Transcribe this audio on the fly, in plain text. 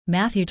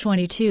Matthew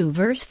 22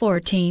 verse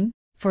 14,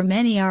 For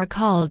many are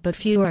called but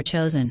few are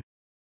chosen.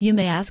 You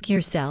may ask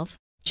yourself,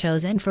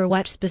 chosen for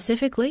what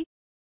specifically?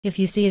 If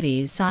you see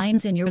these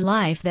signs in your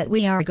life that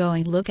we are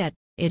going to look at,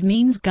 it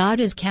means God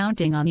is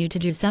counting on you to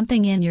do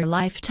something in your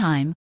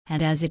lifetime,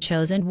 and as a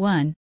chosen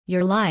one,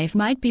 your life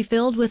might be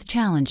filled with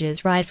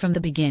challenges right from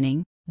the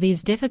beginning.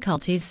 These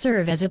difficulties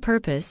serve as a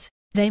purpose.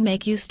 They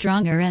make you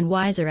stronger and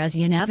wiser as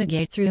you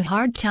navigate through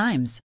hard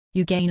times.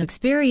 You gain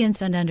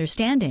experience and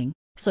understanding,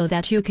 so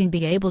that you can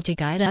be able to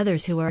guide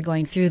others who are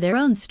going through their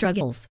own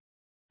struggles.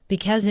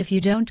 Because if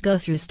you don't go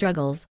through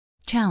struggles,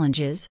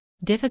 challenges,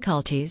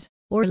 difficulties,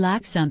 or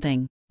lack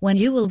something, when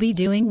you will be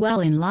doing well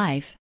in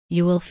life,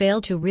 you will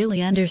fail to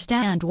really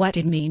understand what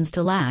it means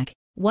to lack,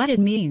 what it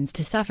means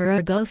to suffer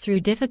or go through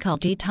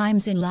difficulty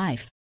times in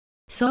life.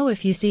 So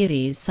if you see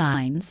these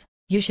signs,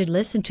 you should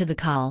listen to the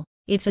call.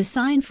 It's a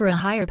sign for a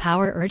higher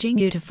power urging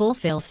you to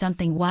fulfill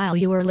something while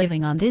you are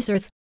living on this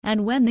earth,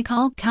 and when the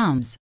call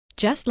comes,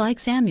 just like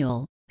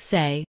Samuel,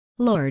 say,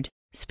 Lord,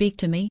 speak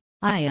to me,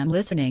 I am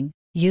listening,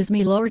 use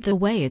me Lord the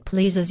way it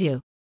pleases you.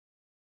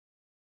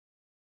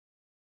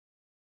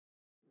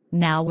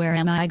 Now where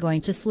am I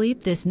going to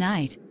sleep this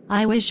night?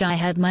 I wish I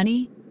had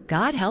money,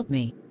 God help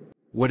me.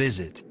 What is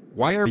it?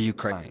 Why are you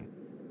crying?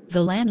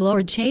 The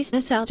landlord chased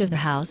us out of the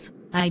house.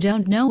 I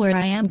don't know where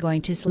I am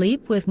going to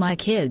sleep with my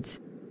kids.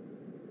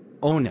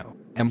 Oh no,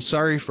 I'm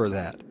sorry for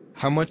that.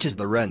 How much is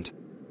the rent?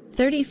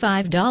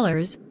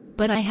 $35,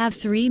 but I have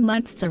 3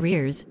 months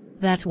arrears.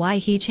 That's why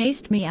he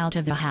chased me out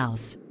of the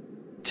house.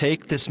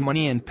 Take this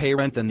money and pay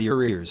rent and the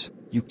arrears.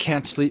 You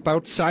can't sleep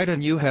outside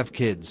and you have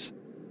kids.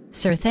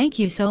 Sir, thank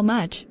you so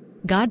much.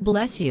 God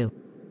bless you.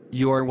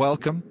 You are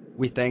welcome.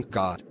 We thank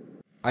God.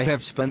 I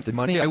have spent the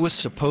money I was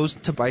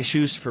supposed to buy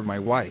shoes for my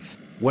wife.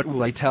 What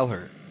will I tell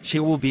her? She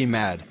will be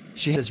mad.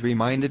 She has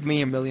reminded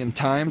me a million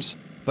times,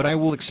 but I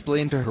will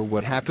explain to her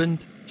what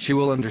happened. She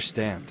will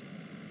understand.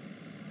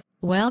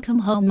 Welcome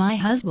home, my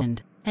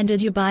husband. And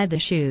did you buy the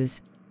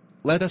shoes?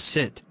 Let us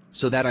sit,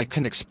 so that I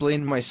can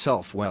explain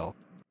myself well.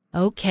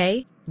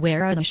 Okay,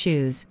 where are the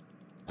shoes?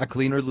 A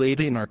cleaner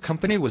lady in our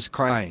company was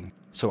crying,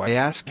 so I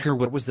asked her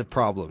what was the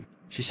problem.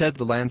 She said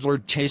the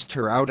landlord chased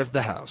her out of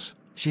the house.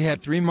 She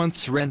had 3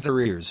 months rent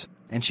arrears,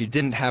 and she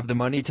didn't have the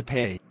money to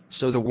pay,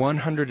 so the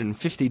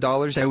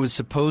 $150 I was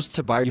supposed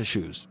to buy the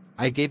shoes,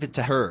 I gave it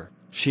to her.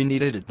 She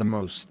needed it the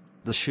most.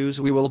 The shoes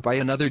we will buy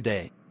another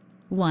day.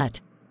 What?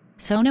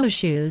 So no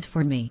shoes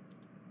for me.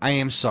 I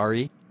am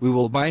sorry, we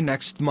will buy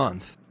next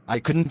month. I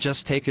couldn't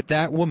just take it.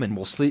 That woman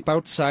will sleep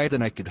outside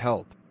and I could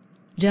help.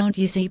 Don't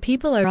you see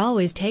people are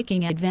always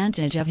taking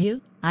advantage of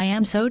you? I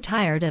am so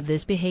tired of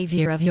this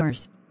behavior of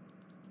yours.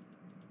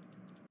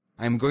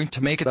 I'm going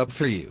to make it up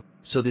for you,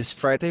 so this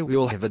Friday we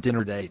will have a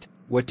dinner date.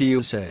 What do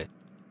you say?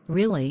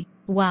 Really?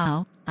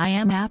 Wow, I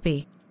am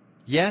happy.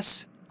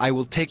 Yes, I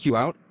will take you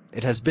out.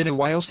 It has been a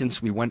while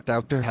since we went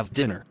out to have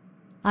dinner.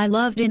 I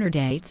love dinner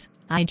dates.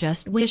 I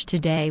just wish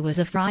today was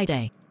a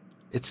Friday.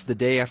 It's the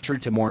day after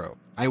tomorrow.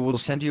 I will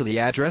send you the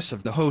address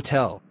of the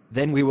hotel.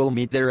 Then we will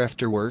meet there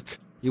after work.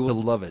 You will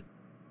love it.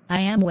 I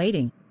am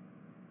waiting.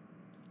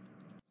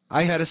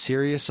 I had a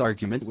serious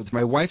argument with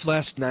my wife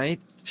last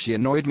night. She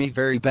annoyed me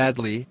very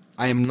badly.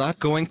 I am not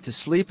going to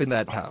sleep in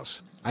that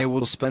house. I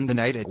will spend the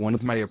night at one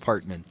of my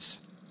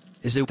apartments.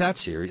 Is it that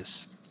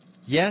serious?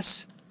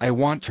 Yes, I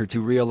want her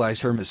to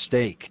realize her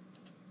mistake.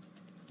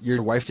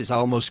 Your wife is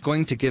almost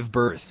going to give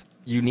birth.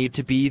 You need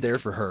to be there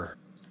for her.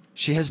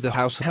 She has the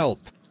house help.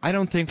 I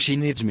don't think she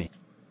needs me.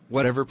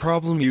 Whatever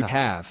problem you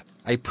have,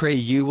 I pray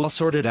you will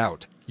sort it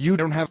out. You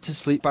don't have to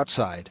sleep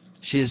outside.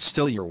 She is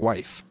still your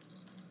wife.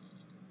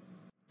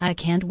 I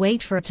can't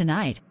wait for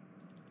tonight.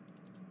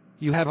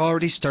 You have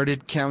already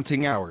started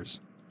counting hours.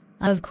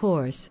 Of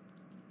course.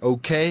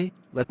 Okay,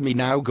 let me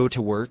now go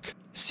to work.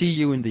 See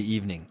you in the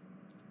evening.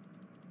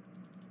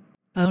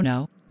 Oh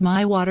no,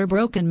 my water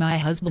broke and my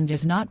husband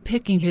is not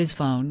picking his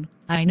phone.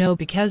 I know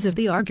because of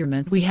the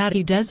argument we had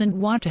he doesn't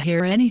want to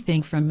hear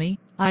anything from me.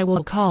 I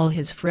will call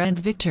his friend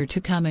Victor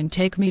to come and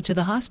take me to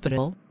the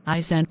hospital.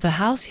 I sent the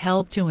house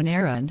help to an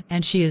errand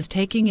and she is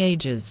taking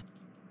ages.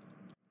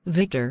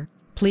 Victor,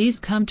 please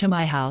come to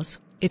my house.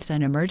 It's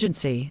an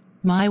emergency.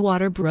 My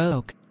water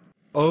broke.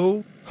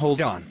 Oh,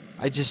 hold on.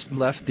 I just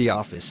left the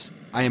office.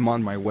 I am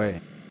on my way.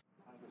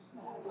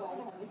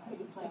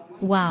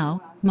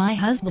 Wow, my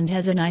husband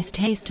has a nice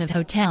taste of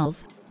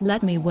hotels.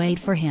 Let me wait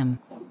for him.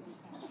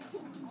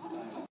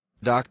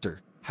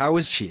 Doctor, how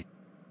is she?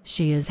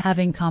 She is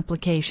having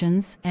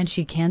complications and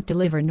she can't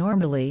deliver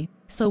normally,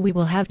 so we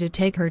will have to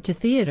take her to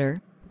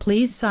theater.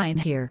 Please sign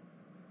here.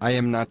 I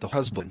am not the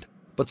husband,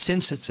 but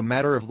since it's a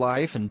matter of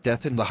life and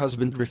death and the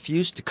husband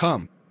refused to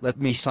come, let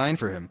me sign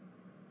for him.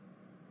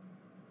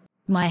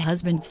 My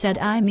husband said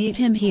I meet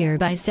him here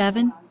by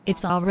 7.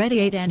 It's already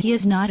 8 and he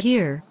is not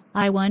here.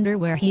 I wonder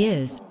where he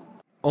is.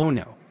 Oh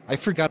no, I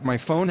forgot my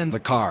phone in the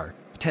car.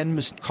 10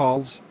 missed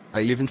calls.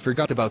 I even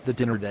forgot about the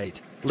dinner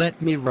date.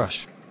 Let me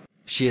rush.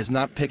 She is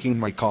not picking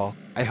my call.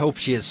 I hope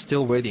she is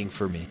still waiting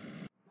for me.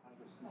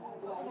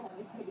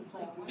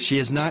 She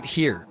is not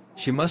here.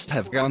 She must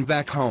have gone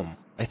back home.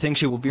 I think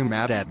she will be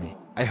mad at me.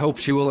 I hope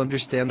she will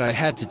understand I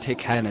had to take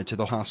Hannah to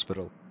the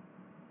hospital.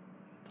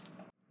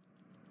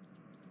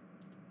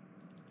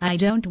 I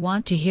don't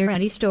want to hear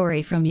any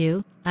story from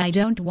you. I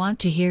don't want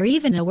to hear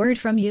even a word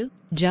from you.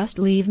 Just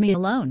leave me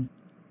alone.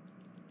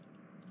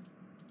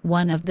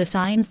 One of the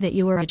signs that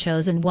you are a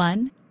chosen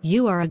one,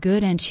 you are a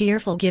good and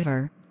cheerful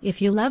giver.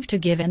 If you love to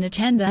give and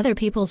attend other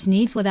people's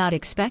needs without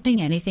expecting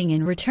anything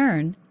in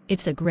return,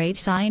 it's a great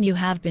sign you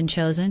have been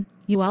chosen.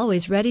 You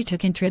always ready to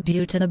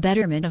contribute to the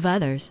betterment of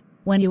others.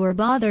 When you are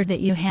bothered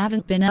that you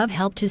haven't been of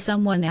help to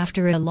someone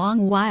after a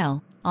long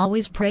while,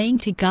 always praying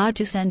to God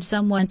to send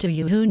someone to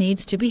you who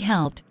needs to be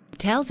helped,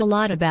 tells a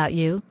lot about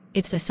you.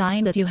 It's a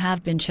sign that you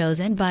have been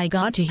chosen by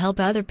God to help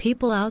other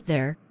people out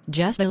there.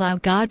 Just allow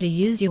God to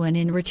use you, and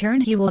in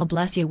return He will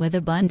bless you with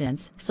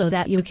abundance so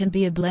that you can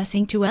be a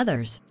blessing to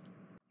others.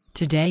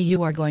 Today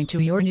you are going to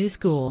your new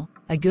school,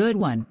 a good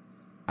one.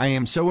 I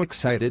am so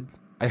excited.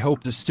 I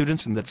hope the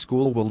students in that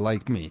school will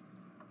like me.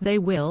 They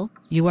will.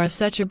 You are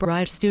such a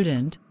bright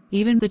student.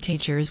 Even the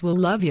teachers will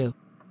love you.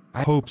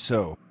 I hope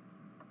so.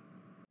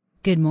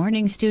 Good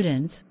morning,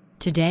 students.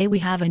 Today we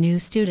have a new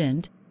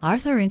student.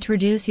 Arthur,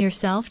 introduce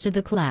yourself to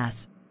the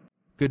class.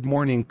 Good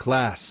morning,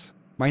 class.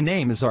 My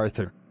name is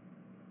Arthur.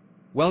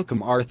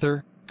 Welcome,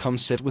 Arthur. Come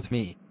sit with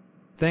me.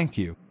 Thank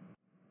you.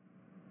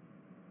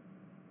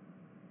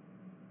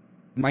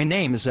 My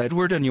name is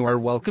Edward and you are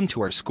welcome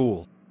to our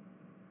school.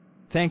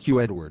 Thank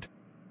you, Edward.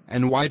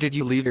 And why did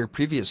you leave your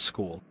previous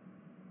school?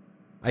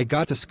 I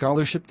got a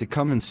scholarship to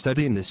come and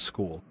study in this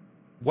school.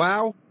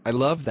 Wow, I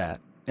love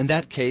that. In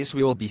that case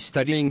we will be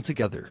studying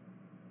together.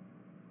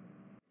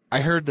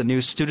 I heard the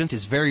new student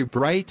is very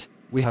bright.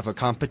 We have a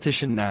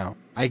competition now.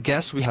 I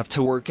guess we have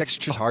to work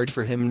extra hard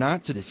for him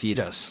not to defeat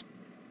us.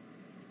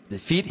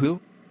 Defeat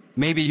who?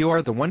 Maybe you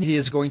are the one he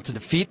is going to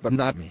defeat, but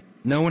not me.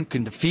 No one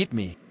can defeat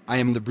me. I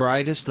am the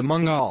brightest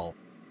among all.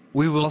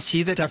 We will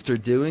see that after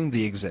doing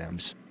the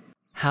exams.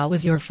 How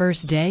was your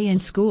first day in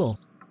school?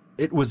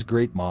 It was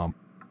great, Mom.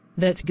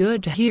 That's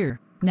good to hear.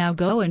 Now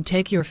go and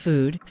take your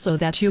food so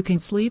that you can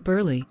sleep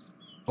early.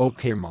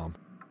 Okay, Mom.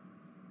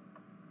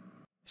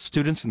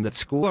 Students in that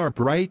school are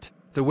bright.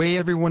 The way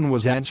everyone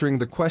was answering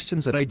the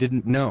questions that I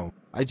didn't know,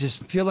 I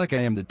just feel like I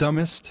am the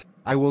dumbest.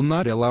 I will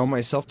not allow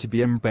myself to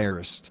be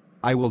embarrassed.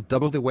 I will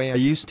double the way I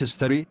used to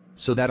study,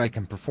 so that I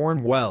can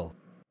perform well.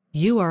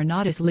 You are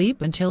not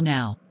asleep until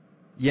now.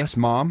 Yes,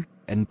 Mom,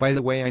 and by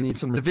the way I need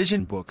some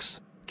revision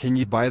books. Can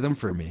you buy them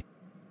for me?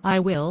 I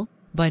will,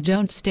 but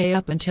don't stay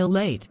up until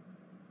late.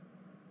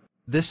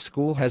 This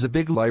school has a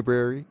big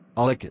library.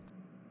 I like it.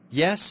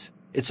 Yes,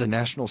 it's a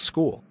national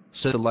school,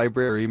 so the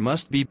library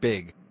must be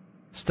big.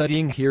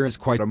 Studying here is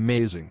quite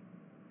amazing.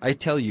 I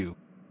tell you.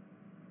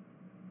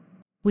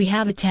 We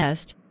have a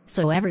test,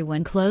 so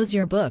everyone close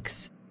your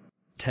books.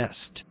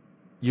 Test?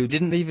 You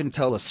didn't even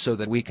tell us so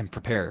that we can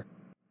prepare.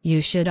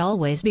 You should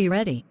always be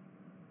ready.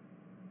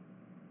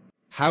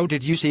 How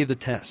did you see the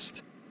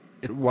test?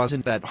 It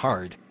wasn't that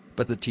hard,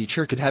 but the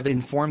teacher could have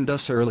informed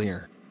us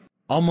earlier.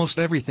 Almost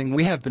everything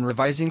we have been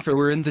revising for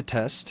were in the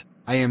test.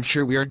 I am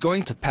sure we are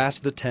going to pass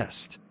the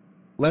test.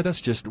 Let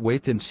us just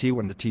wait and see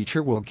when the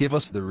teacher will give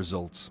us the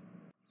results.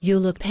 You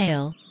look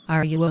pale.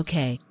 Are you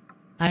okay?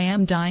 I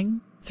am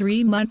dying.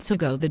 3 months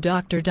ago the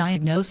doctor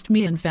diagnosed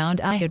me and found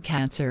I had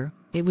cancer.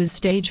 It was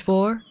stage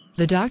 4.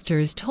 The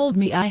doctors told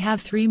me I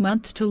have 3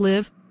 months to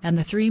live, and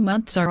the 3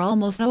 months are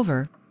almost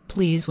over.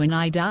 Please, when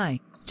I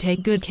die,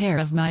 take good care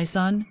of my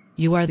son.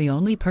 You are the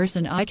only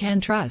person I can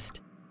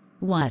trust.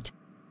 What?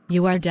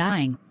 You are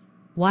dying?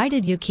 Why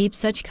did you keep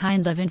such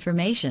kind of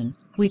information?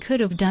 We could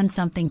have done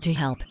something to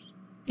help.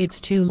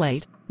 It's too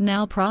late.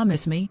 Now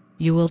promise me,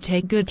 you will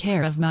take good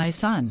care of my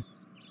son.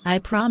 I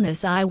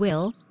promise I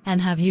will.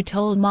 And have you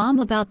told Mom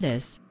about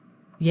this?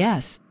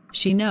 Yes,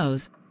 she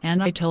knows,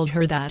 and I told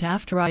her that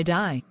after I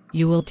die,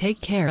 you will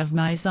take care of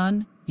my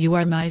son. You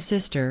are my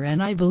sister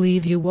and I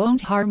believe you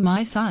won't harm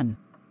my son.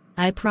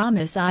 I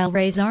promise I'll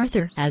raise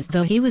Arthur as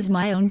though he was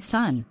my own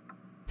son.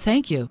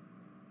 Thank you.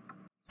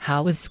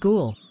 How was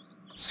school?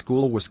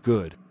 School was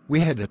good. We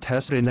had a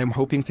test and I'm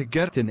hoping to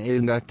get an A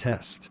in that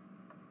test.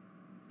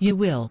 You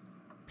will.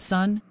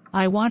 Son,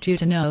 I want you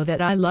to know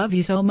that I love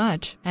you so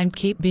much and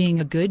keep being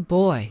a good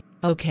boy,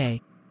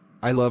 okay?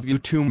 I love you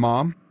too,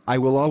 Mom. I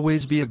will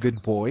always be a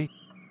good boy.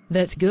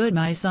 That's good,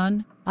 my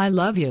son. I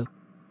love you.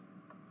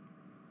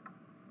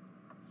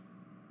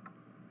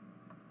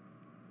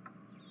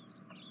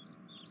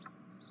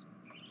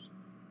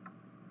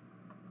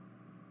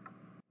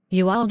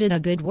 You all did a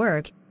good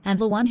work, and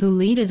the one who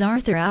lead is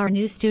Arthur, our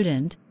new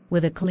student,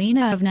 with a clean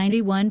of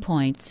 91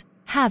 points.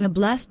 Have a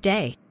blessed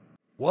day.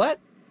 What?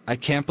 I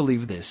can't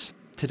believe this.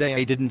 Today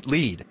I didn't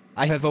lead.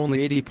 I have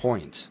only 80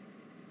 points.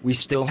 We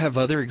still have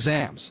other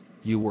exams.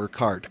 You work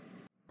hard.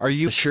 Are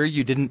you sure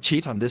you didn't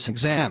cheat on this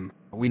exam?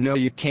 We know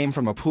you came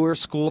from a poor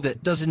school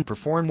that doesn't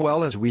perform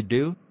well as we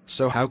do,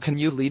 so how can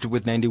you lead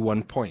with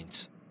 91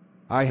 points?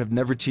 I have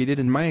never cheated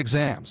in my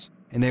exams,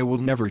 and I will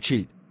never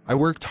cheat. I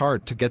worked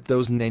hard to get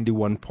those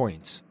 91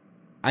 points.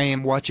 I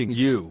am watching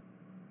you.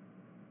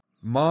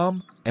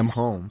 Mom, am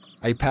home.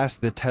 I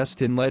passed the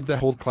test and led the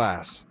whole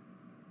class.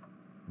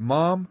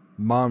 Mom,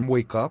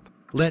 wake up.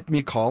 Let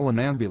me call an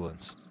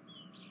ambulance.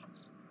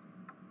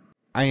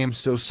 I am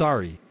so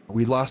sorry,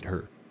 we lost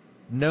her.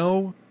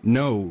 No,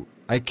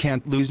 I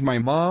can't lose my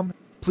mom.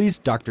 Please,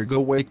 doctor, go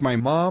wake my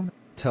mom.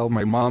 Tell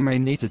my mom I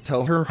need to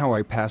tell her how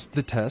I passed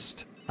the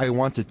test. I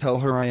want to tell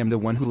her I am the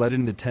one who let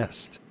in the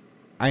test.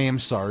 I am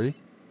sorry.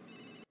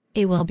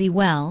 It will be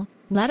well.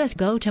 Let us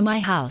go to my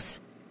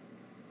house.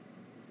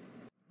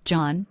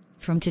 John,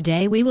 from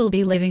today we will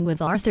be living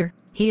with Arthur.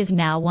 He is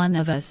now one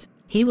of us.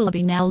 He will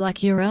be now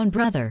like your own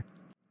brother.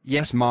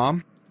 Yes,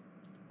 Mom.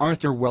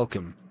 Arthur,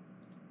 welcome.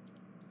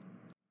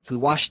 Who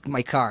washed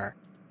my car?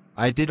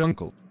 I did,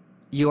 Uncle.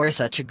 You are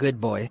such a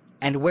good boy.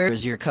 And where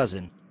is your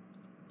cousin?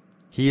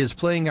 He is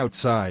playing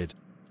outside.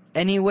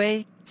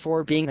 Anyway,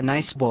 for being a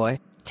nice boy,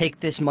 take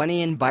this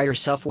money and buy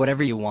yourself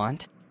whatever you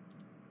want.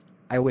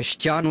 I wish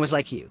John was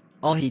like you.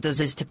 All he does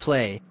is to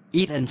play,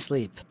 eat and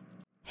sleep.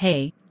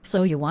 Hey,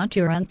 so you want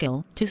your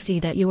uncle to see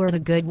that you are the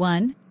good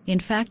one? In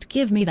fact,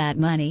 give me that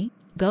money.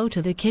 Go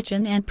to the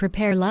kitchen and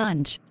prepare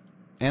lunch.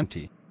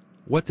 Auntie,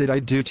 what did I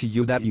do to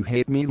you that you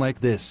hate me like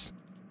this?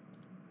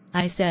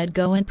 I said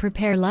go and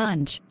prepare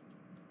lunch.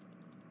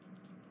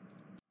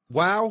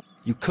 Wow,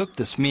 you cooked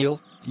this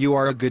meal. You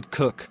are a good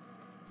cook.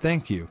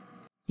 Thank you.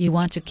 You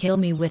want to kill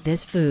me with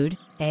this food,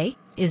 eh?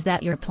 Is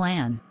that your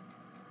plan?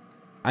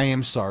 I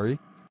am sorry.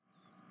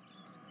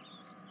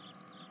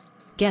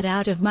 Get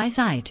out of my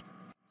sight.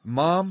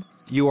 Mom,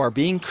 you are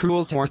being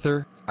cruel to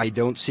Arthur. I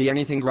don't see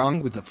anything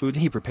wrong with the food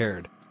he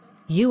prepared.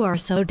 You are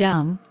so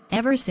dumb.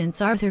 Ever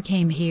since Arthur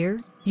came here,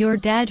 your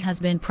dad has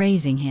been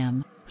praising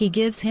him. He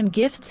gives him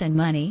gifts and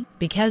money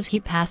because he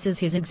passes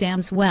his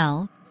exams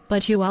well,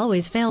 but you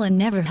always fail and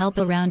never help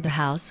around the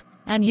house,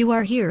 and you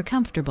are here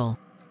comfortable.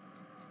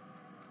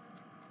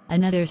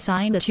 Another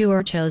sign that you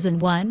are chosen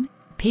one.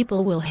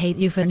 People will hate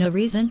you for no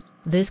reason.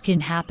 This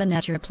can happen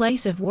at your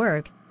place of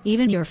work.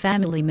 Even your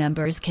family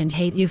members can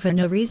hate you for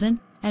no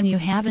reason, and you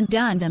haven't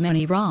done them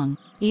any wrong.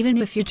 Even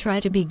if you try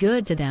to be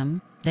good to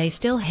them, they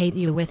still hate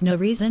you with no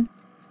reason.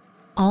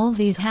 All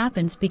these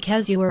happens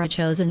because you are a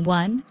chosen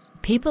one.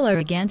 People are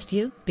against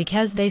you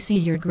because they see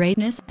your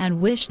greatness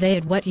and wish they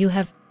had what you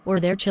have, or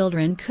their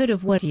children could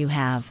have what you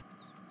have.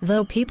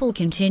 Though people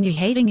continue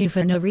hating you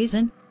for no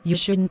reason, you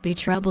shouldn't be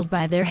troubled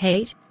by their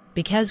hate,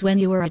 because when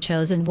you are a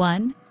chosen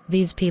one,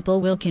 these people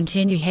will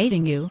continue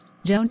hating you.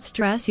 Don't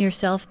stress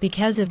yourself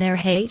because of their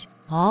hate.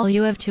 All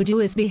you have to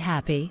do is be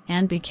happy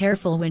and be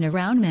careful when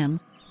around them,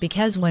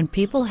 because when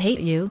people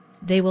hate you,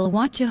 they will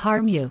want to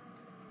harm you.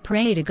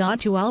 Pray to God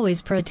to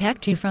always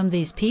protect you from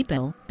these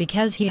people,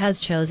 because He has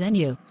chosen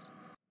you.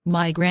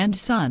 My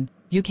grandson,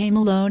 you came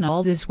alone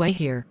all this way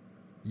here.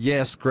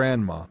 Yes,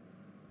 Grandma.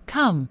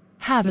 Come,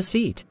 have a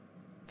seat.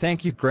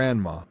 Thank you,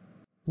 Grandma.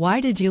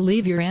 Why did you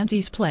leave your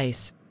auntie's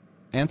place?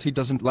 Auntie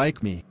doesn't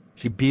like me.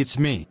 She beats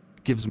me,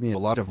 gives me a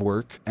lot of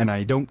work, and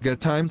I don't get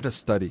time to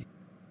study.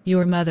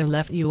 Your mother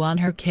left you on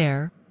her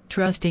care,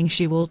 trusting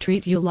she will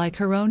treat you like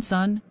her own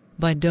son,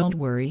 but don't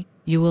worry,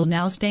 you will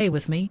now stay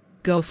with me.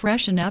 Go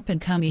freshen up and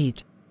come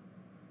eat.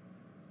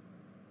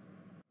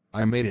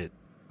 I made it.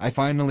 I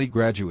finally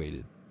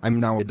graduated. I'm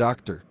now a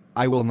doctor.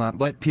 I will not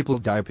let people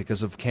die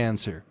because of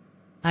cancer.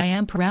 I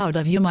am proud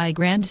of you, my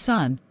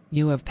grandson.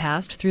 You have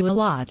passed through a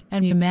lot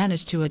and you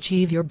managed to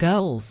achieve your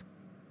goals.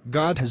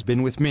 God has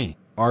been with me.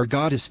 Our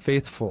God is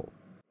faithful.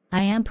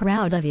 I am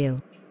proud of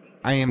you.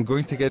 I am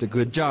going to get a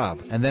good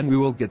job and then we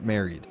will get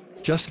married.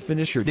 Just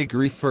finish your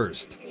degree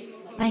first.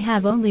 I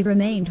have only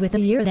remained with a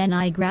year, then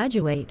I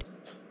graduate.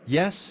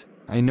 Yes,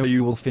 I know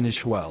you will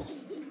finish well.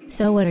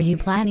 So what are you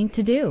planning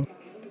to do?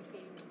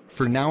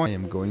 For now I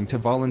am going to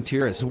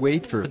volunteer as a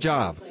wait for a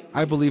job.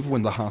 I believe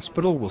when the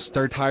hospital will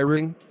start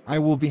hiring, I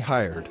will be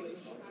hired.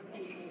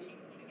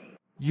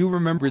 You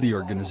remember the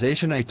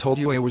organization I told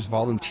you I was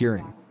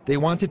volunteering? They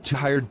wanted to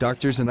hire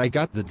doctors and I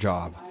got the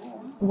job.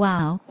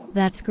 Wow,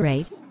 that's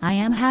great. I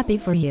am happy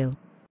for you.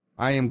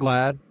 I am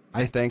glad.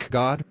 I thank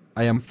God.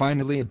 I am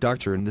finally a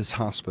doctor in this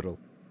hospital.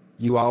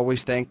 You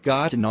always thank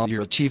God in all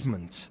your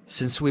achievements.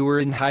 Since we were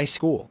in high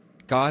school,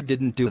 God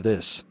didn't do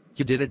this.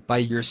 You did it by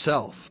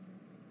yourself.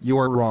 You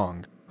are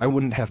wrong. I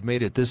wouldn't have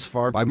made it this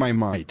far by my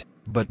might,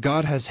 but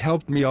God has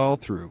helped me all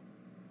through.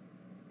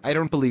 I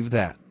don't believe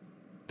that.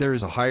 There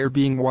is a higher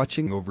being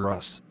watching over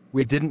us.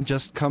 We didn't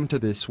just come to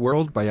this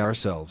world by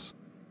ourselves.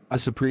 A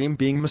supreme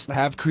being must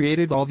have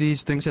created all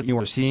these things that you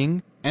are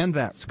seeing, and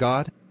that's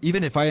God.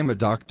 Even if I am a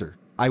doctor,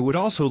 I would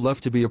also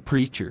love to be a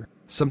preacher.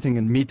 Something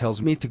in me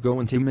tells me to go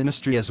into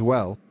ministry as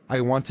well.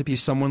 I want to be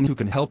someone who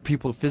can help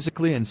people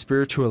physically and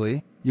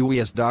spiritually. We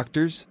as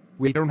doctors,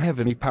 we don't have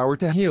any power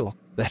to heal.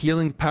 The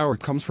healing power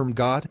comes from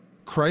God.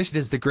 Christ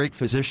is the great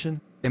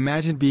physician.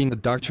 Imagine being a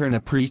doctor and a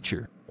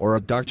preacher, or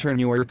a doctor and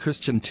you are a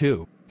Christian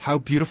too. How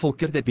beautiful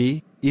could that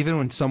be? Even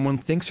when someone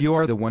thinks you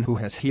are the one who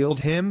has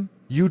healed him,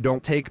 you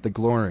don't take the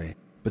glory,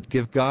 but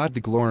give God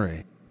the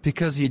glory,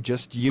 because He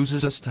just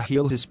uses us to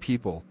heal His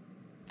people.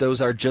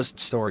 Those are just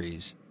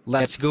stories.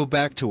 Let's go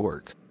back to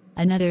work.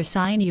 Another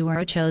sign you are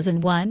a chosen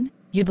one.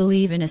 You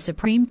believe in a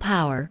supreme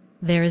power.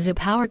 There is a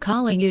power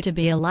calling you to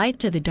be a light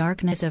to the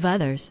darkness of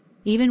others.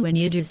 Even when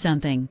you do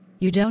something,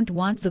 you don't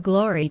want the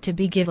glory to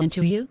be given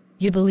to you.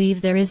 You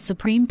believe there is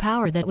supreme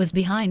power that was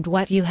behind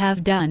what you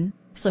have done,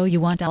 so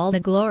you want all the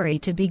glory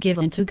to be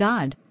given to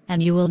God,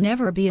 and you will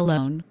never be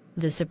alone.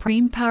 The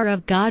supreme power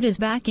of God is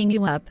backing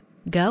you up.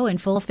 Go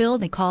and fulfill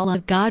the call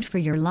of God for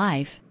your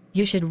life.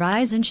 You should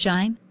rise and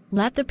shine.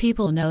 Let the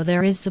people know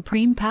there is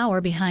supreme power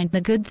behind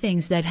the good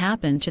things that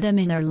happen to them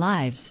in their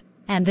lives,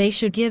 and they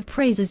should give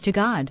praises to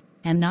God,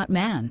 and not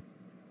man.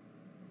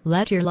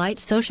 Let your light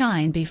so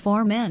shine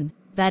before men,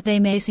 that they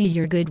may see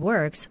your good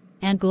works,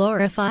 and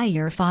glorify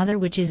your Father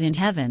which is in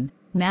heaven.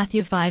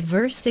 Matthew 5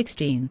 verse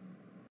 16.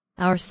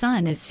 Our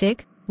son is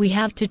sick, we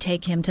have to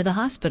take him to the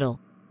hospital.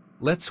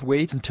 Let's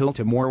wait until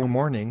tomorrow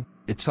morning,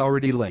 it's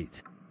already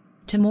late.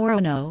 Tomorrow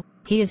no,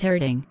 he is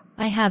hurting.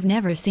 I have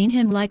never seen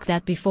him like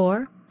that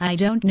before. I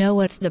don't know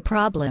what's the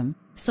problem,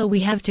 so we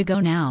have to go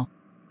now.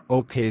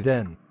 Okay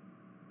then.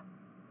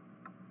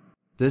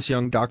 This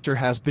young doctor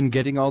has been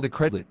getting all the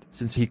credit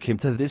since he came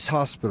to this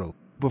hospital.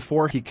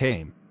 Before he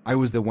came, I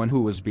was the one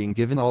who was being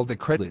given all the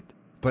credit,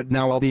 but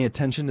now all the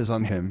attention is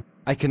on him.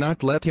 I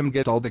cannot let him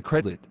get all the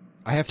credit.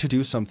 I have to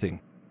do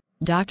something.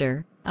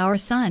 Doctor, our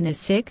son is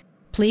sick.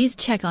 Please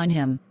check on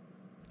him.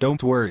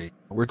 Don't worry,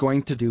 we're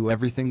going to do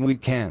everything we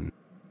can.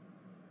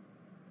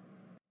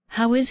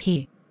 How is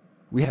he?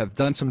 We have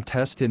done some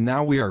tests and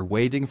now we are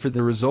waiting for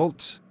the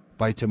results.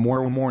 By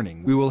tomorrow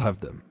morning we will have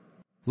them.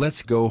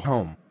 Let's go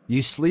home.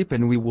 You sleep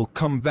and we will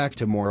come back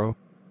tomorrow.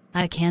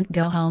 I can't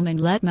go home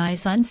and let my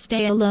son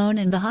stay alone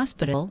in the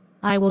hospital.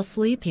 I will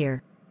sleep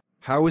here.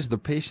 How is the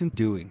patient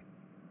doing?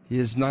 He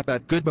is not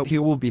that good, but he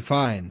will be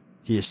fine.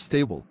 He is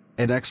stable.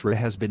 An X-ray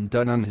has been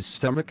done on his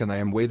stomach and I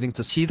am waiting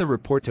to see the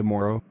report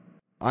tomorrow.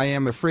 I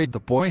am afraid the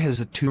boy has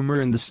a tumor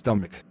in the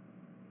stomach.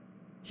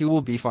 He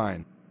will be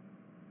fine.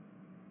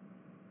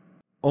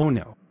 Oh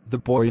no, the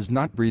boy is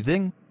not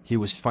breathing. He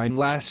was fine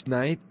last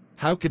night.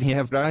 How could he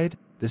have died?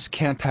 This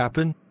can't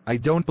happen. I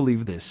don't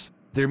believe this.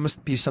 There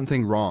must be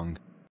something wrong.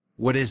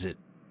 What is it?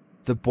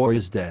 The boy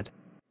is dead.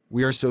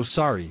 We are so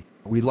sorry.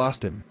 We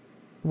lost him.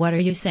 What are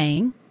you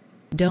saying?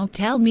 Don't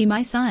tell me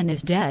my son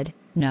is dead.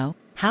 No,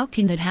 how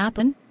can that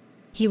happen?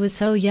 He was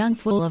so young,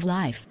 full of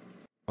life.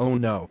 Oh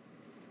no.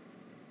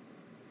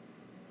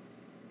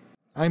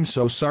 I'm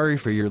so sorry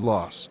for your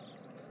loss.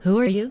 Who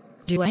are you?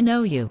 Do I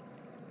know you?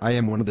 I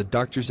am one of the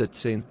doctors at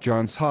St.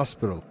 John's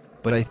Hospital,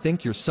 but I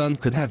think your son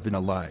could have been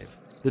alive.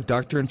 The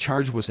doctor in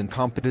charge was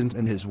incompetent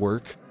in his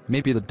work.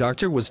 Maybe the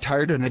doctor was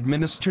tired and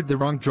administered the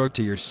wrong drug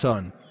to your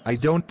son. I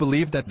don't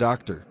believe that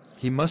doctor.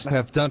 He must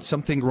have done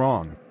something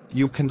wrong.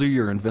 You can do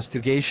your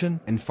investigation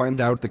and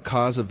find out the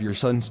cause of your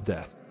son's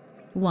death.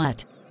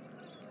 What?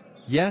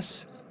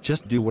 Yes,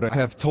 just do what I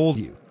have told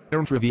you.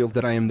 Don't reveal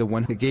that I am the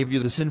one who gave you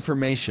this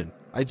information.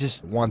 I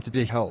just wanted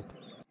to help.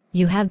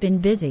 You have been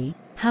busy.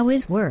 How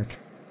is work?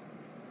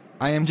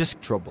 I am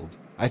just troubled.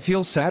 I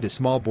feel sad a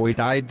small boy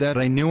died that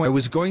I knew I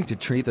was going to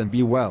treat and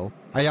be well.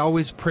 I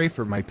always pray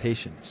for my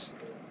patients.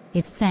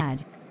 It's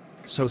sad.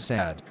 So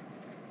sad.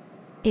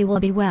 It will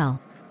be well.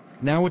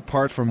 Now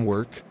apart from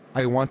work,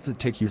 I want to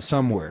take you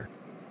somewhere.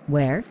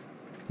 Where?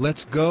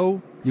 Let's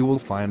go, you will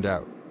find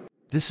out.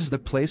 This is the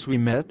place we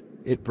met.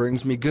 It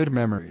brings me good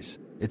memories.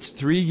 It's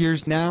 3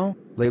 years now.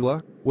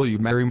 Layla, will you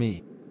marry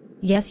me?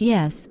 Yes,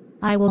 yes,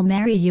 I will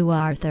marry you,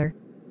 Arthur.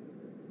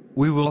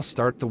 We will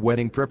start the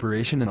wedding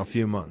preparation in a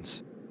few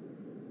months.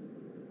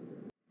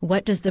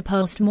 What does the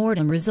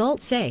post-mortem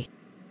result say?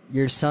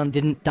 Your son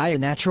didn't die a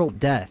natural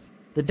death.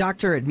 The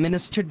doctor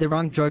administered the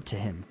wrong drug to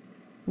him.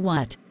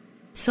 What?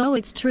 So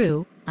it's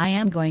true. I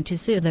am going to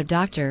sue the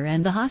doctor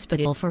and the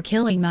hospital for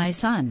killing my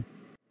son.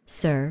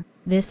 Sir,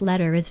 this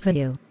letter is for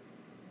you.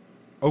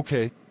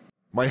 Okay.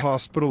 My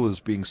hospital is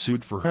being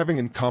sued for having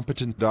an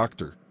incompetent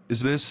doctor.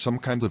 Is this some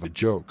kind of a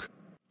joke?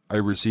 I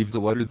received a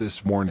letter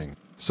this morning.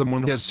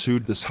 Someone has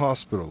sued this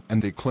hospital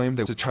and they claim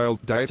that a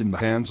child died in the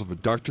hands of a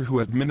doctor who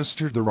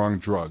administered the wrong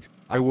drug.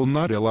 I will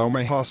not allow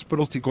my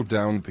hospital to go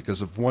down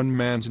because of one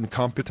man's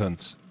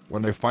incompetence.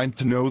 When I find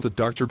to know the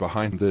doctor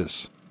behind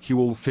this, he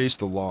will face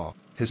the law.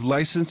 His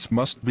license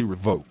must be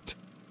revoked.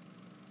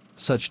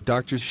 Such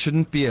doctors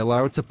shouldn't be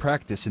allowed to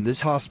practice in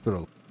this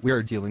hospital. We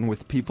are dealing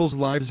with people's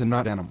lives and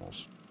not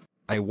animals.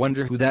 I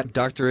wonder who that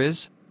doctor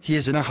is. He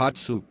is in a hot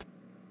soup.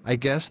 I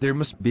guess there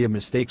must be a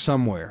mistake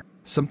somewhere.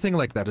 Something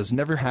like that has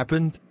never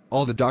happened.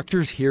 All the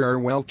doctors here are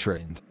well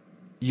trained.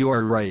 You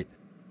are right.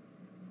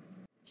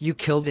 You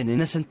killed an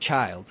innocent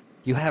child.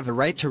 You have a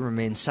right to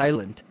remain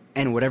silent,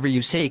 and whatever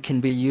you say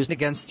can be used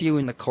against you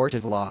in the court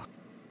of law.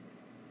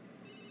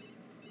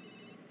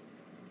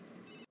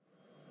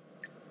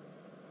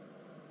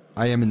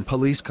 I am in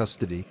police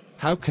custody.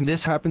 How can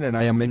this happen and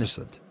I am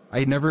innocent?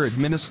 I never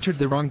administered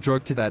the wrong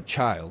drug to that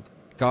child.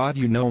 God,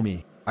 you know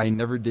me. I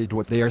never did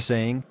what they are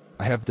saying.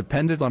 I have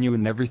depended on you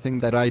in everything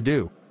that I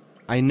do.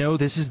 I know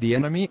this is the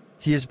enemy.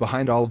 He is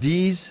behind all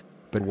these.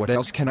 But what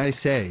else can I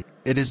say?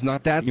 It is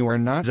not that you are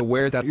not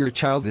aware that your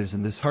child is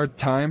in this hard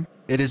time.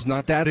 It is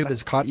not that it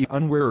has caught you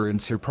unaware or in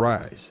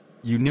surprise.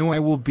 You knew I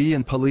will be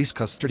in police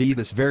custody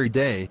this very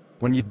day.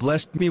 When you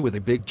blessed me with a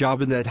big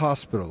job in that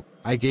hospital,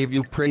 I gave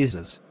you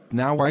praises.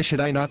 Now why should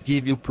I not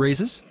give you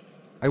praises?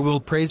 I will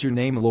praise your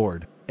name,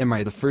 Lord. Am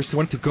I the first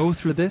one to go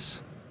through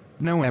this?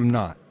 No, I'm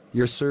not.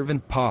 Your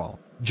servant Paul,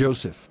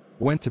 Joseph,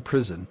 went to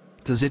prison.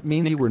 Does it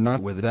mean you were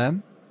not with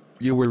them?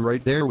 You were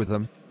right there with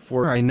them,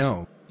 for I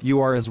know you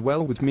are as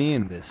well with me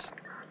in this.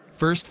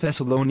 1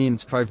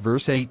 Thessalonians 5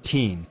 verse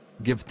 18,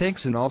 give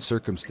thanks in all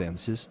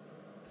circumstances,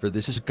 for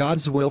this is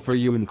God's will for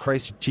you in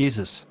Christ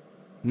Jesus.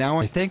 Now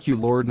I thank you,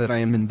 Lord, that I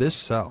am in this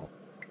cell.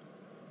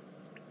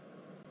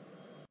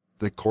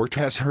 The court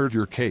has heard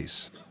your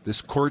case.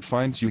 This court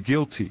finds you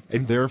guilty,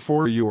 and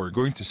therefore you are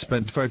going to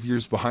spend 5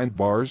 years behind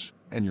bars,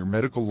 and your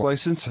medical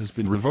license has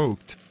been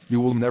revoked. You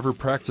will never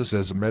practice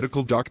as a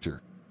medical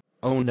doctor.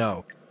 Oh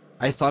no.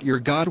 I thought your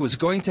God was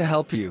going to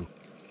help you.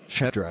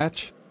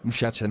 Shadrach,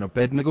 Meshach and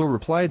Abednego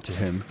replied to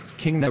him,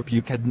 King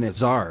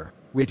Nebuchadnezzar,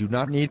 we do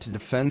not need to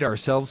defend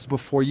ourselves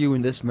before you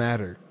in this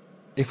matter.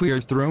 If we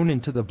are thrown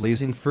into the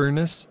blazing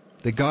furnace,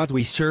 the God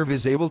we serve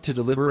is able to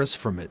deliver us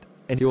from it,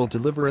 and he will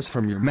deliver us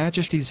from your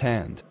majesty's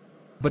hand.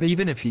 But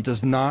even if he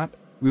does not,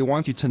 we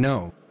want you to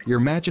know, your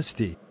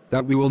majesty,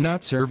 that we will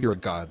not serve your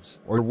gods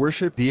or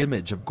worship the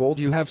image of gold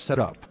you have set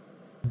up.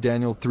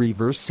 Daniel 3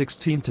 verse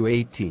 16 to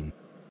 18.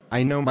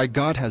 I know my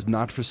God has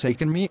not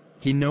forsaken me.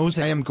 He knows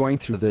I am going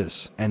through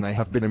this, and I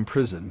have been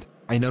imprisoned.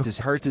 I know his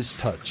heart is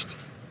touched.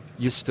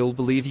 You still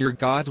believe your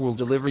God will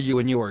deliver you,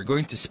 and you are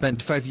going to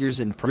spend 5 years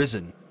in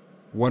prison.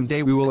 One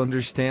day we will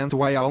understand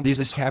why all this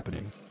is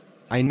happening.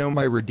 I know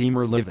my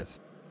Redeemer liveth.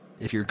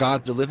 If your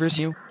God delivers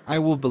you, I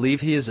will believe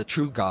he is a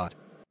true God.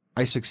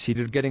 I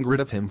succeeded getting rid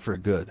of him for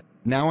good.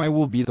 Now I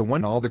will be the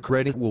one all the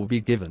credit will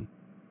be given.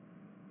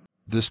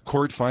 This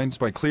court finds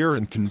by clear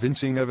and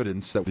convincing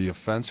evidence that the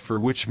offense for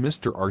which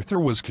Mr. Arthur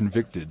was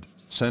convicted,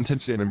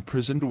 sentenced and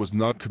imprisoned was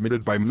not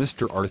committed by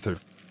Mr. Arthur,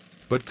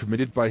 but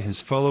committed by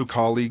his fellow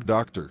colleague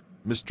doctor,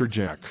 Mr.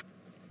 Jack.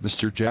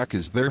 Mr. Jack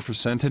is therefore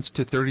sentenced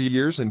to 30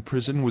 years in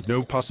prison with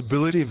no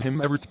possibility of him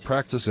ever to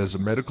practice as a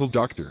medical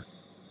doctor.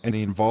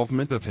 Any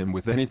involvement of him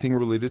with anything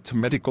related to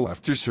medical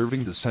after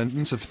serving the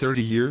sentence of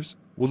 30 years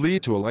will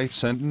lead to a life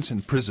sentence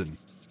in prison.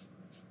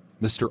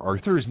 Mr.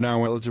 Arthur is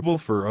now eligible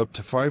for up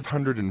to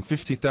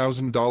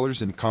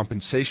 $550,000 in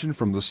compensation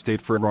from the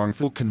state for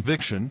wrongful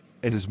conviction,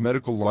 and his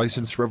medical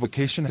license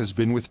revocation has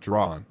been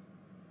withdrawn.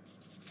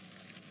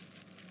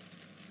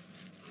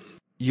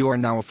 You are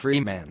now a free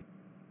man.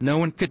 No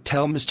one could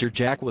tell Mr.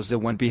 Jack was the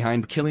one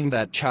behind killing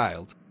that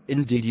child.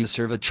 Indeed, you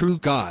serve a true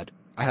God.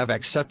 I have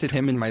accepted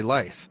him in my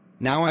life.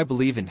 Now I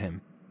believe in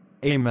him.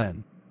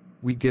 Amen.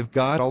 We give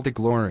God all the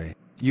glory.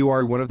 You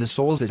are one of the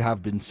souls that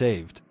have been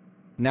saved.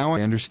 Now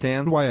I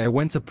understand why I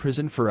went to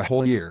prison for a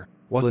whole year.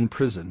 While in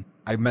prison,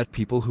 I met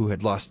people who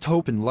had lost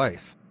hope in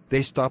life.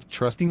 They stopped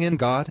trusting in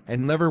God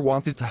and never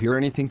wanted to hear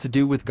anything to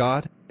do with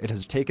God. It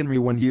has taken me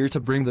 1 year to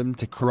bring them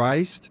to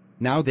Christ.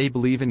 Now they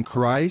believe in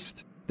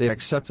Christ. They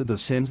accepted the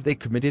sins they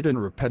committed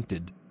and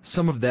repented.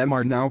 Some of them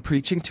are now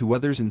preaching to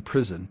others in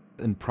prison,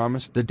 and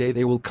promised the day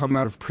they will come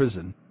out of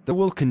prison, they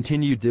will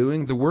continue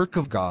doing the work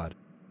of God.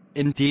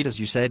 Indeed,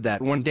 as you said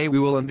that one day we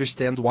will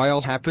understand why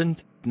all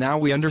happened, now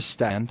we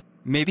understand.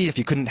 Maybe if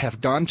you couldn't have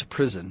gone to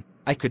prison,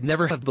 I could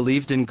never have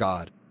believed in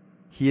God.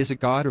 He is a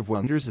God of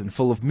wonders and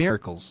full of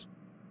miracles.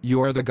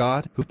 You are the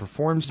God who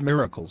performs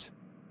miracles.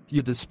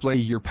 You display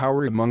your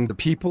power among the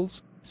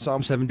peoples.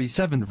 Psalm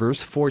 77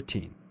 verse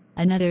 14.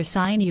 Another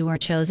sign you are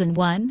chosen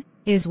one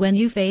is when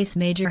you face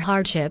major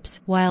hardships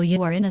while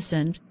you are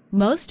innocent.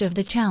 Most of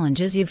the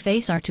challenges you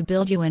face are to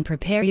build you and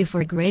prepare you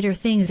for greater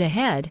things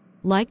ahead,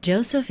 like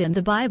Joseph in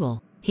the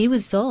Bible. He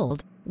was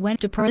sold,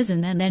 went to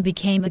prison and then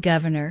became a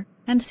governor,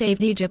 and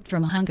saved Egypt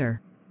from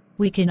hunger.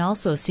 We can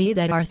also see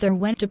that Arthur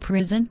went to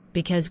prison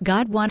because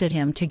God wanted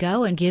him to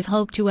go and give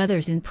hope to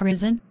others in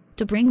prison,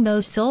 to bring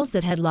those souls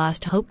that had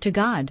lost hope to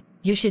God.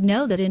 You should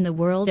know that in the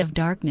world of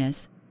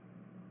darkness,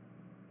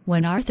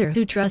 when Arthur,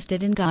 who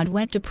trusted in God,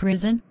 went to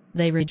prison,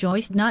 they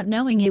rejoiced not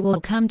knowing it will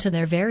come to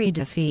their very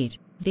defeat.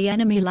 The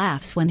enemy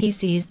laughs when he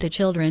sees the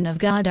children of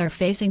God are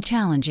facing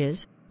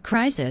challenges,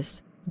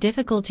 crisis,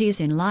 difficulties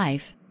in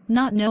life,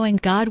 not knowing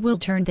God will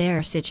turn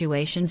their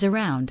situations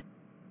around.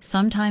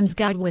 Sometimes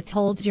God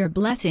withholds your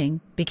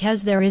blessing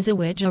because there is a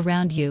witch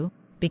around you,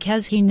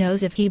 because he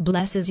knows if he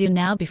blesses you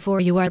now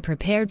before you are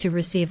prepared to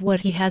receive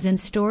what he has in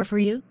store for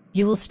you,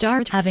 you will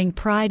start having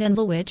pride and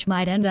the witch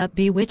might end up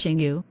bewitching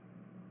you.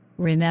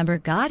 Remember,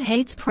 God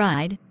hates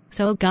pride,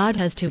 so God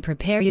has to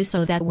prepare you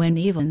so that when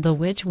even the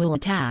witch will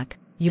attack,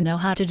 you know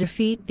how to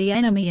defeat the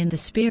enemy in the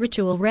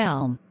spiritual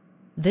realm.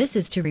 This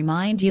is to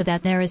remind you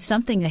that there is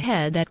something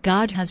ahead that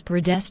God has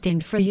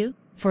predestined for you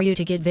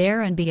to get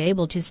there and be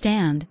able to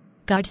stand.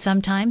 God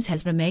sometimes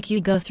has to make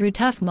you go through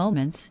tough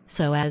moments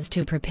so as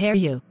to prepare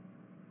you.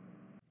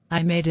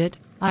 I made it.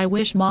 I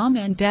wish Mom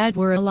and Dad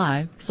were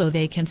alive so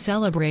they can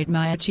celebrate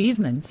my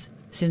achievements.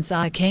 Since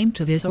I came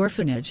to this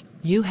orphanage,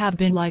 you have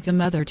been like a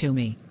mother to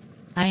me.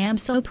 I am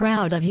so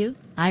proud of you.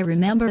 I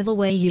remember the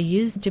way you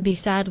used to be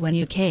sad when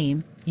you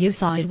came. You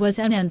saw it was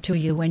an end to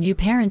you when your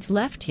parents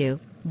left you,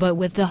 but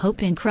with the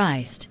hope in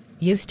Christ,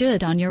 you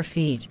stood on your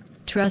feet.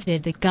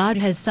 trusted that God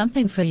has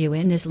something for you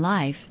in this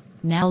life.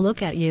 Now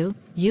look at you,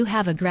 you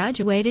have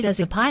graduated as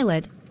a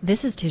pilot.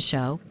 This is to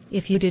show,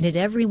 if you did it,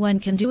 everyone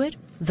can do it.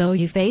 Though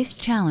you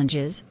faced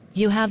challenges,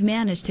 you have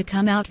managed to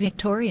come out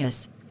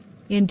victorious.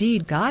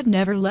 Indeed, God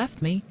never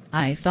left me.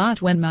 I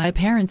thought when my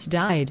parents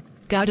died,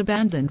 God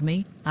abandoned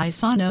me. I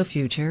saw no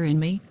future in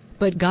me,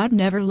 but God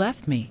never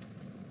left me.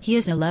 He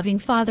is a loving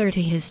father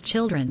to his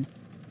children.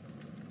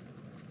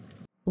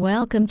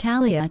 Welcome,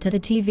 Talia, to the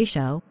TV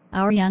show,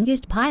 Our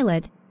Youngest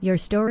Pilot. Your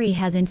story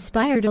has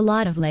inspired a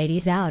lot of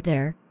ladies out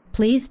there.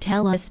 Please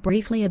tell us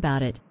briefly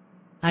about it.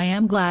 I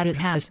am glad it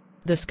has.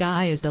 The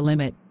sky is the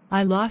limit.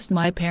 I lost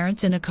my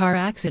parents in a car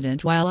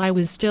accident while I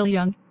was still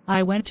young.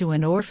 I went to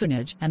an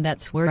orphanage, and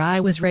that's where I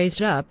was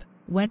raised up.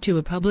 Went to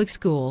a public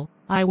school.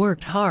 I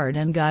worked hard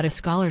and got a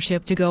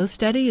scholarship to go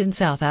study in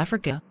South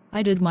Africa.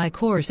 I did my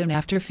course, and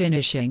after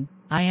finishing,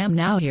 I am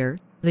now here,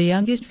 the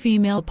youngest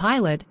female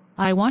pilot.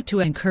 I want to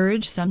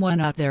encourage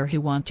someone out there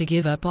who want to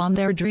give up on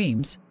their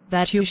dreams,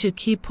 that you should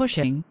keep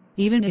pushing,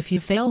 even if you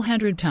fail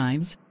 100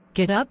 times.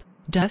 Get up,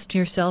 dust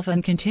yourself,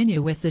 and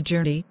continue with the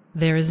journey.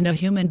 There is no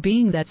human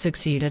being that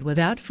succeeded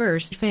without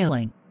first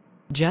failing.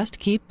 Just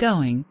keep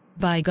going,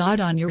 by God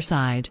on your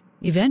side.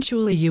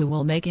 Eventually you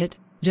will make it.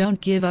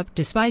 Don't give up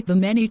despite the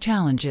many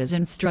challenges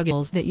and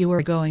struggles that you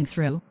are going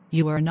through.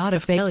 You are not a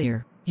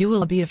failure. You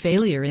will be a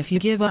failure if you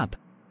give up.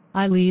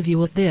 I leave you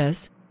with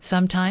this.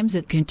 Sometimes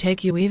it can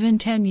take you even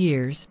 10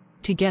 years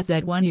to get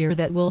that 1 year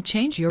that will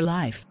change your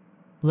life.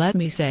 Let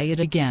me say it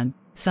again.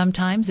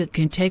 Sometimes it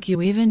can take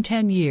you even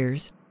 10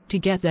 years to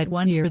get that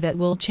 1 year that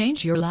will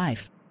change your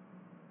life.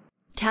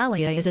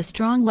 Talia is a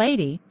strong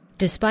lady.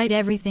 Despite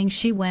everything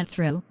she went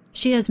through,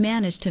 she has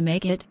managed to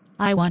make it.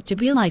 I want to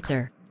be like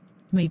her.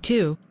 Me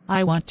too.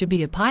 I want to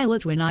be a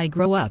pilot when I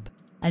grow up.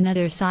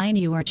 Another sign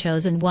you are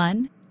chosen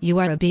one. You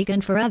are a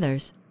beacon for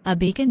others. A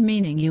beacon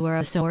meaning you are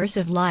a source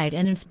of light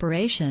and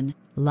inspiration.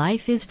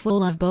 Life is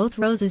full of both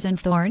roses and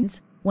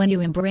thorns. When you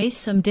embrace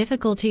some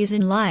difficulties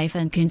in life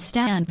and can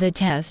stand the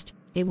test,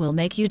 it will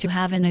make you to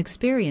have an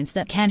experience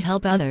that can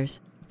help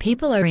others.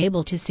 People are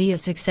able to see a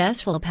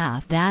successful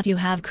path that you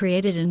have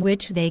created in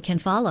which they can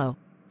follow.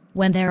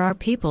 When there are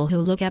people who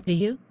look up to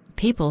you,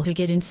 people who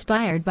get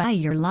inspired by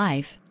your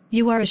life,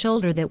 you are a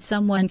shoulder that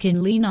someone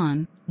can lean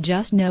on.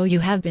 Just know you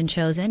have been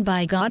chosen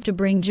by God to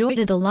bring joy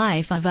to the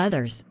life of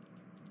others.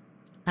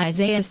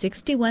 Isaiah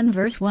 61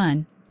 verse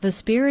 1, The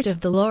Spirit of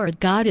the Lord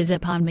God is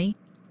upon me,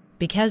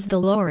 because the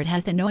Lord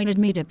hath anointed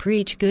me to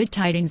preach good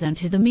tidings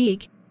unto the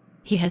meek.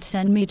 He hath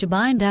sent me to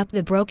bind up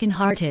the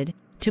brokenhearted,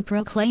 to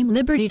proclaim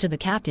liberty to the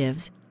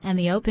captives, and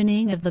the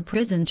opening of the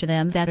prison to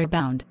them that are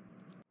bound.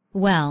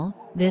 Well,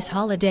 this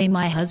holiday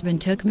my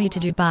husband took me to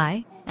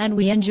Dubai, and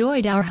we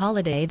enjoyed our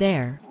holiday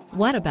there.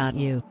 What about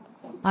you?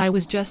 I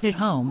was just at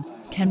home.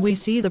 Can we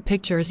see the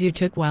pictures you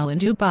took while in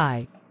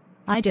Dubai?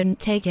 I didn't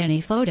take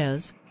any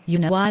photos. You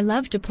know I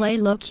love to play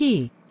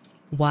low-key.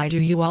 Why do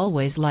you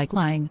always like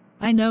lying?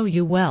 I know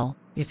you well.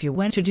 If you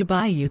went to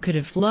Dubai, you could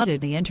have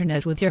flooded the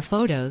internet with your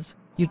photos.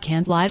 You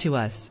can't lie to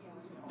us.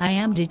 I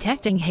am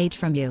detecting hate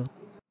from you.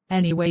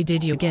 Anyway,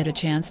 did you get a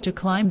chance to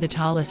climb the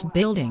tallest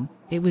building?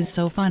 It was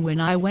so fun when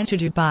I went to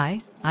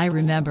Dubai. I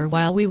remember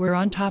while we were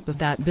on top of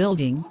that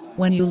building,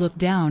 when you look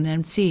down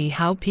and see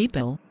how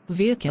people,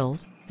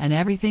 vehicles, and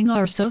everything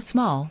are so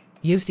small,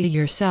 you see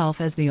yourself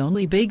as the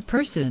only big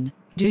person.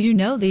 Do you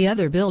know the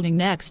other building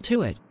next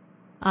to it?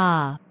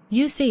 Ah,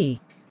 you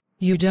see.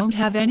 You don't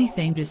have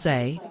anything to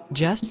say.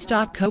 Just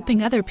stop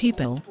copying other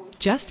people.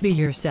 Just be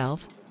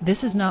yourself.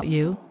 This is not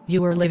you.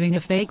 You are living a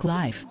fake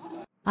life.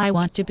 I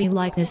want to be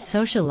like this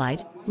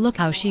socialite. Look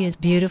how she is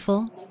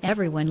beautiful.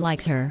 Everyone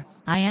likes her.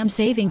 I am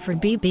saving for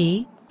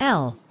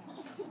BBL.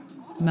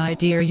 My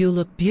dear, you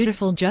look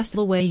beautiful just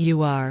the way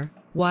you are.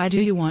 Why do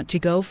you want to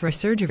go for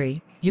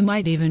surgery? You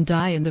might even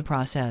die in the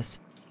process.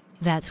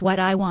 That's what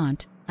I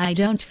want. I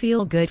don't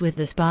feel good with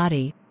this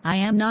body. I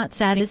am not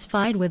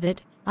satisfied with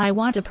it. I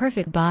want a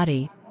perfect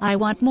body. I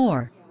want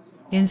more.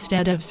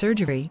 Instead of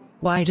surgery,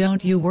 why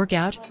don't you work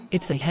out?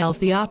 It's a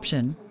healthy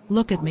option.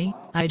 Look at me.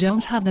 I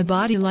don't have the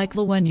body like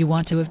the one you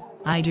want to have.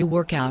 I do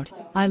work out.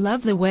 I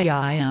love the way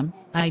I am.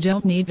 I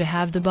don't need to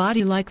have the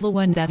body like the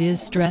one that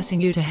is stressing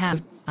you to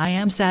have. I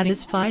am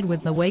satisfied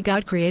with the way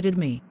God created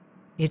me.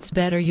 It's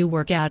better you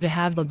work out to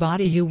have the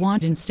body you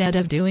want instead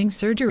of doing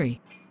surgery.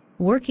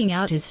 Working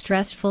out is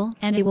stressful,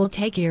 and it will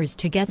take years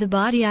to get the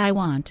body I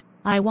want.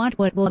 I want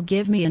what will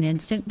give me an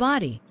instant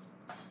body.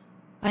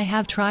 I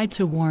have tried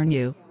to warn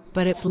you,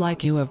 but it's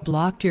like you have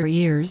blocked your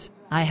ears.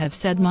 I have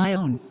said my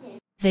own.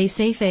 They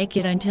say fake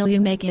it until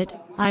you make it.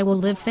 I will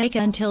live fake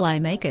until I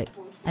make it.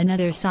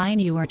 Another sign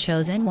you are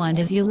chosen one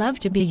is you love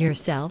to be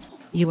yourself.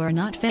 You are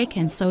not fake,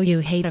 and so you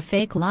hate a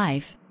fake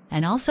life.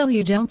 And also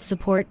you don't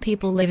support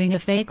people living a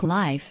fake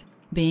life.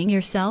 Being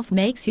yourself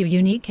makes you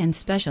unique and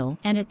special,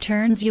 and it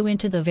turns you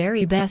into the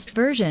very best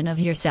version of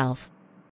yourself.